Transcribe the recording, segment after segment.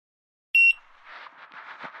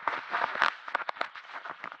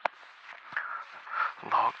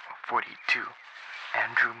to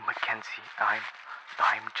Andrew Mackenzie.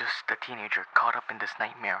 I'm just a teenager caught up in this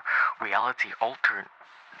nightmare. Reality altered.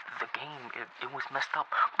 The game, it was messed up,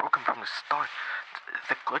 broken from the start.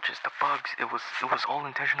 The glitches, the bugs, it was all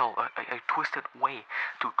intentional. A twisted way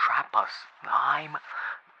to trap us.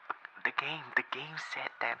 The game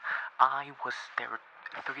said that I was their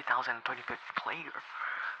 30,025th player.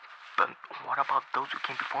 But what about those who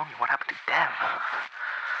came before me? What happened to them?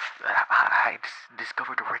 I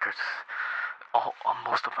discovered the records.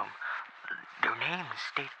 Most of them. Their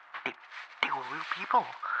names, they were real people.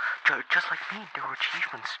 Just like me, there were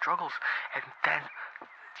achievements, struggles, and then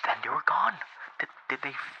they were gone. Did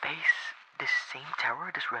they face this same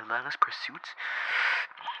terror, this relentless pursuits?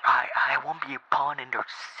 I won't be a pawn in their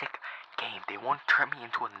sick game. They won't turn me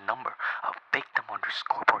into a number, a victim on their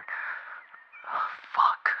scoreboard.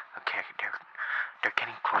 Fuck. Okay, they're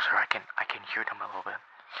getting closer. I can hear them a little bit.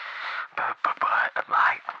 But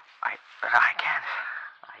I can't.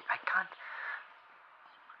 I can't.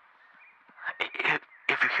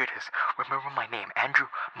 If you hear this, remember my name, Andrew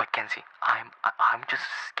Mackenzie. I'm just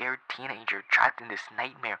a scared teenager trapped in this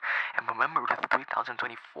nightmare. And remember the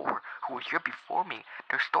 3024 who were here before me.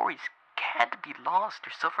 Their stories can't be lost.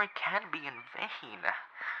 Their suffering can't be in vain.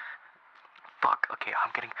 Fuck. Okay,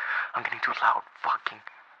 I'm getting too loud. Fucking.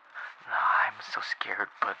 I'm so scared,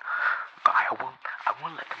 but I won't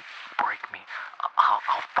let them break me.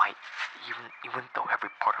 I'll fight, even though every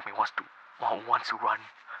part of me wants to run.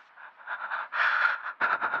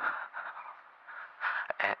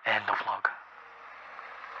 End of vlog.